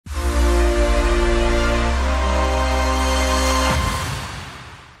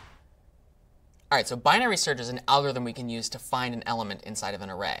All right, so binary search is an algorithm we can use to find an element inside of an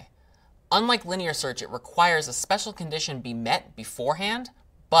array. Unlike linear search, it requires a special condition be met beforehand,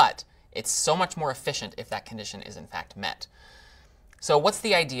 but it's so much more efficient if that condition is in fact met. So what's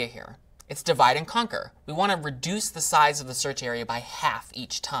the idea here? It's divide and conquer. We want to reduce the size of the search area by half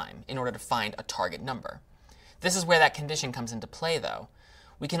each time in order to find a target number. This is where that condition comes into play, though.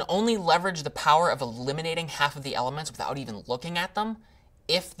 We can only leverage the power of eliminating half of the elements without even looking at them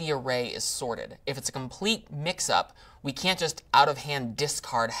if the array is sorted. If it's a complete mix-up, we can't just out of hand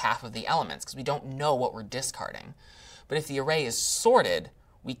discard half of the elements because we don't know what we're discarding. But if the array is sorted,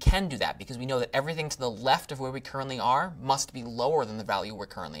 we can do that because we know that everything to the left of where we currently are must be lower than the value we're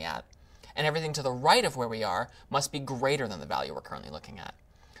currently at, and everything to the right of where we are must be greater than the value we're currently looking at.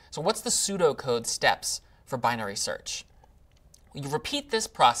 So what's the pseudocode steps for binary search? You repeat this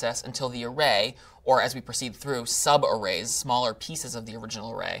process until the array, or as we proceed through, subarrays, smaller pieces of the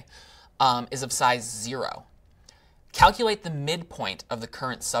original array, is of size 0. Calculate the midpoint of the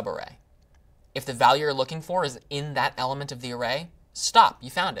current subarray. If the value you're looking for is in that element of the array, stop. You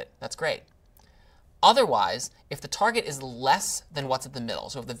found it. That's great. Otherwise, if the target is less than what's at the middle,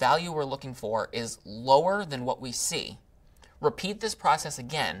 so if the value we're looking for is lower than what we see, repeat this process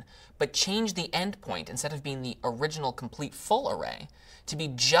again, but change the endpoint, instead of being the original complete full array, to be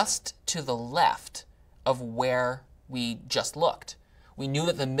just to the left of where we just looked. We knew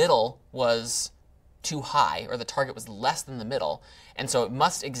that the middle was too high, or the target was less than the middle, and so it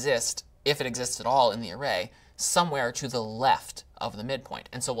must exist, if it exists at all in the array, somewhere to the left of the midpoint.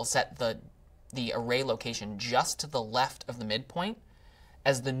 And so we'll set the array location just to the left of the midpoint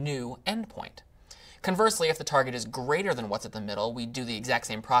as the new endpoint. Conversely, if the target is greater than what's at the middle, we do the exact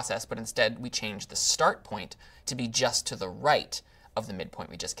same process, but instead we change the start point to be just to the right of the midpoint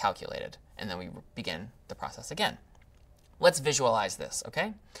we just calculated. And then we begin the process again. Let's visualize this,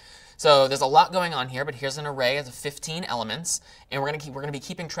 OK? So there's a lot going on here, but here's an array of 15 elements, and we're going to be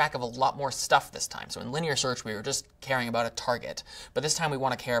keeping track of a lot more stuff this time. So in linear search, we were just caring about a target, but this time we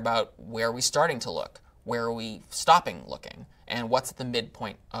want to care about where are we starting to look, where are we stopping looking, and what's at the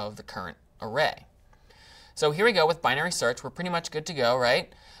midpoint of the current array. So here we go with binary search. We're pretty much good to go,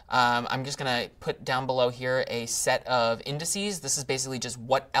 right? I'm just going to put down below here a set of indices. This is basically just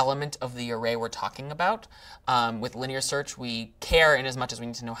what element of the array we're talking about. With linear search, we care in as much as we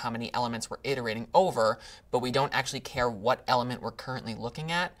need to know how many elements we're iterating over, but we don't actually care what element we're currently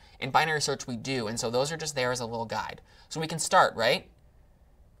looking at. In binary search, we do, and so those are just there as a little guide. So we can start, right?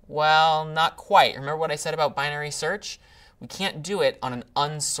 Well, not quite. Remember what I said about binary search? We can't do it on an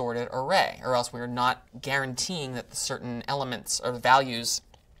unsorted array, or else we're not guaranteeing that the certain elements or values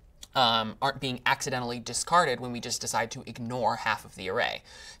aren't being accidentally discarded when we just decide to ignore half of the array.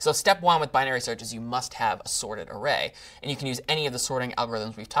 So step one with binary search is you must have a sorted array. And you can use any of the sorting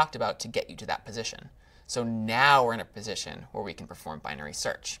algorithms we've talked about to get you to that position. So now we're in a position where we can perform binary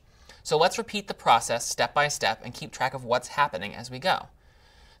search. So let's repeat the process step by step and keep track of what's happening as we go.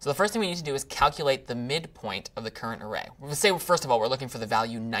 So the first thing we need to do is calculate the midpoint of the current array. We'll say, first of all, we're looking for the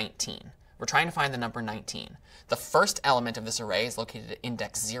value 19. We're trying to find the number 19. The first element of this array is located at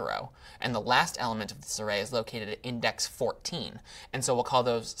index 0, and the last element of this array is located at index 14. And so we'll call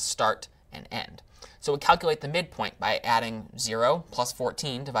those start and end. So we calculate the midpoint by adding 0 plus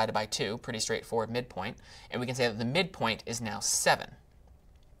 14 divided by 2, pretty straightforward midpoint. And we can say that the midpoint is now 7.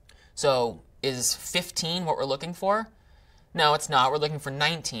 So is 15 what we're looking for? No, it's not. We're looking for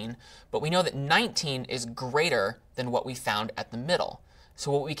 19. But we know that 19 is greater than what we found at the middle.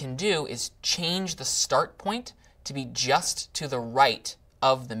 So what we can do is change the start point to be just to the right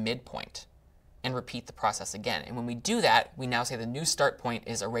of the midpoint and repeat the process again. And when we do that, we now say the new start point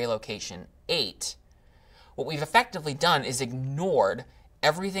is array location 8. What we've effectively done is ignored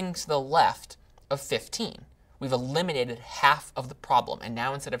everything to the left of 15. We've eliminated half of the problem. And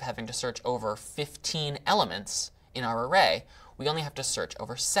now instead of having to search over 15 elements in our array, we only have to search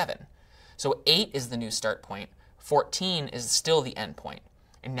over 7. So 8 is the new start point. 14 is still the end point.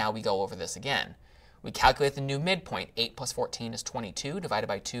 And now we go over this again. We calculate the new midpoint. 8 plus 14 is 22. Divided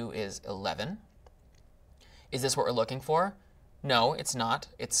by 2 is 11. Is this what we're looking for? No, it's not.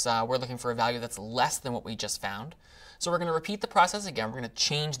 We're looking for a value that's less than what we just found. So we're going to repeat the process again. We're going to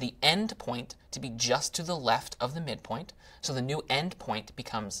change the end point to be just to the left of the midpoint. So the new end point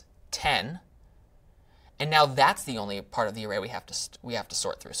becomes 10. And now that's the only part of the array we have to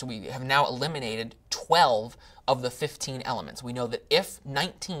sort through. So we have now eliminated 12 of the 15 elements. We know that if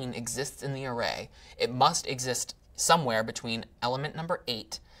 19 exists in the array, it must exist somewhere between element number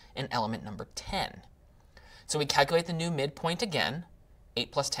 8 and element number 10. So we calculate the new midpoint again.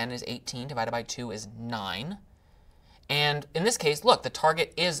 8 plus 10 is 18. Divided by 2 is 9. And in this case, look, the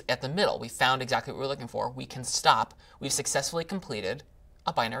target is at the middle. We found exactly what we were looking for. We can stop. We've successfully completed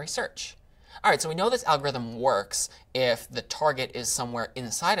a binary search. All right, so we know this algorithm works if the target is somewhere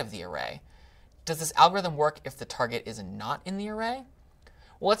inside of the array. Does this algorithm work if the target is not in the array?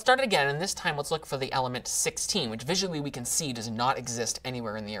 Well, let's start it again, and this time let's look for the element 16, which visually we can see does not exist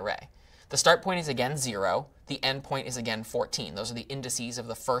anywhere in the array. The start point is again 0. The end point is again 14. Those are the indices of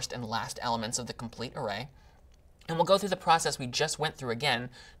the first and last elements of the complete array. And we'll go through the process we just went through again,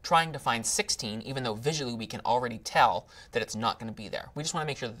 trying to find 16, even though visually we can already tell that it's not going to be there. We just want to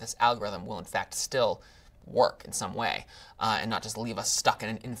make sure that this algorithm will in fact still work in some way and not just leave us stuck in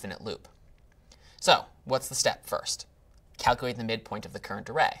an infinite loop. So what's the step first? Calculate the midpoint of the current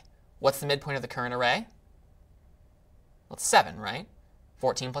array. What's the midpoint of the current array? Well, it's 7, right?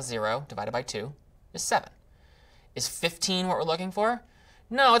 14 plus 0 divided by 2 is 7. Is 15 what we're looking for?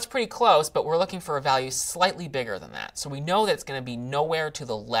 No, it's pretty close, but we're looking for a value slightly bigger than that. So we know that it's going to be nowhere to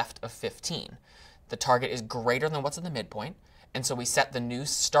the left of 15. The target is greater than what's at the midpoint, and so we set the new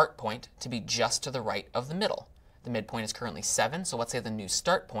start point to be just to the right of the middle. The midpoint is currently 7, so let's say the new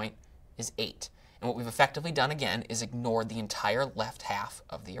start point is 8. And what we've effectively done again is ignored the entire left half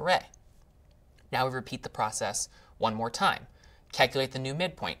of the array. Now we repeat the process one more time. Calculate the new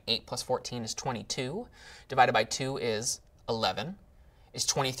midpoint. 8 plus 14 is 22. Divided by 2 is 11. Is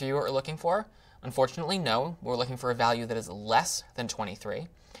 23 what we're looking for? Unfortunately, no. We're looking for a value that is less than 23.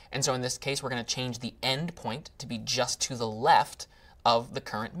 And so in this case, we're going to change the end point to be just to the left of the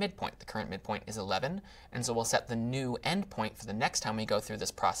current midpoint. The current midpoint is 11. And so we'll set the new end point for the next time we go through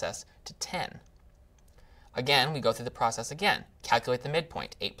this process to 10. Again, we go through the process again. Calculate the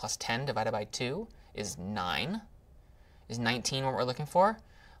midpoint. 8 plus 10 divided by 2 is 9. Is 19 what we're looking for?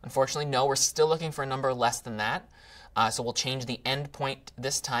 Unfortunately, no. We're still looking for a number less than that. So we'll change the end point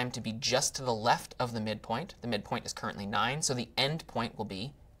this time to be just to the left of the midpoint. The midpoint is currently 9, so the end point will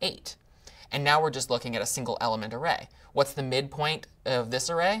be 8. And now we're just looking at a single element array. What's the midpoint of this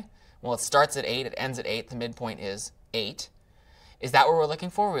array? Well, it starts at 8, it ends at 8. The midpoint is 8. Is that what we're looking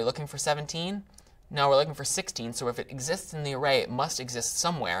for? Are we looking for 17? No, we're looking for 16. So if it exists in the array, it must exist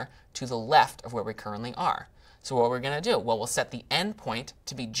somewhere to the left of where we currently are. So what we're going to do? Well, we'll set the end point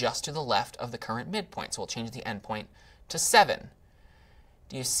to be just to the left of the current midpoint. So we'll change the end point to 7.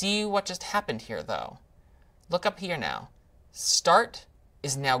 Do you see what just happened here, though? Look up here now. Start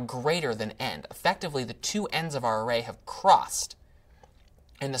is now greater than end. Effectively, the two ends of our array have crossed.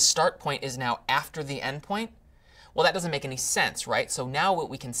 And the start point is now after the end point. Well, that doesn't make any sense, right? So now what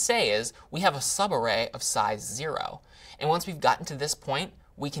we can say is we have a subarray of size 0. And once we've gotten to this point,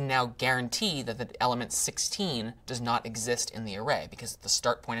 we can now guarantee that the element 16 does not exist in the array because the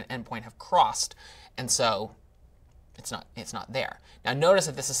start point and end point have crossed, and so it's not there. Now notice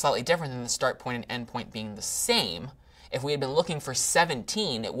that this is slightly different than the start point and end point being the same. If we had been looking for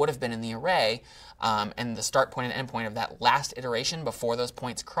 17, it would have been in the array, and the start point and end point of that last iteration before those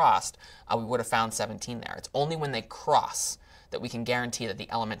points crossed, we would have found 17 there. It's only when they cross that we can guarantee that the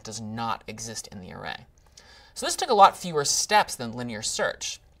element does not exist in the array. So this took a lot fewer steps than linear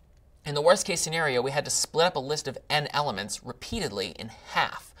search. In the worst case scenario, we had to split up a list of n elements repeatedly in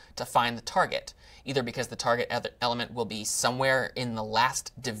half to find the target, either because the target element will be somewhere in the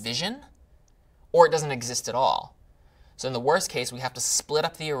last division, or it doesn't exist at all. So in the worst case, we have to split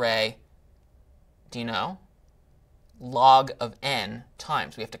up the array, do you know? Log of n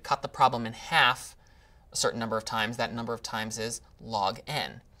times. We have to cut the problem in half a certain number of times. That number of times is log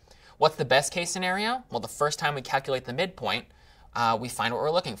n. What's the best case scenario? Well, the first time we calculate the midpoint, we find what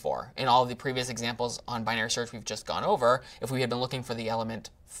we're looking for. In all of the previous examples on binary search we've just gone over, if we had been looking for the element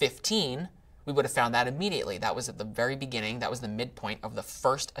 15, we would have found that immediately. That was at the very beginning. That was the midpoint of the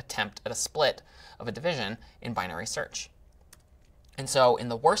first attempt at a split of a division in binary search. And so in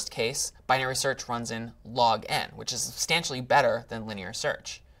the worst case, binary search runs in log n, which is substantially better than linear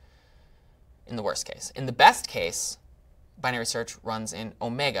search in the worst case. In the best case, binary search runs in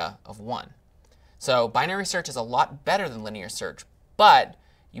omega of 1. So binary search is a lot better than linear search, but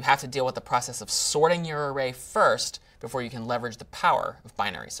you have to deal with the process of sorting your array first before you can leverage the power of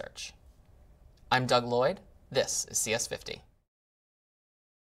binary search. I'm Doug Lloyd. This is CS50.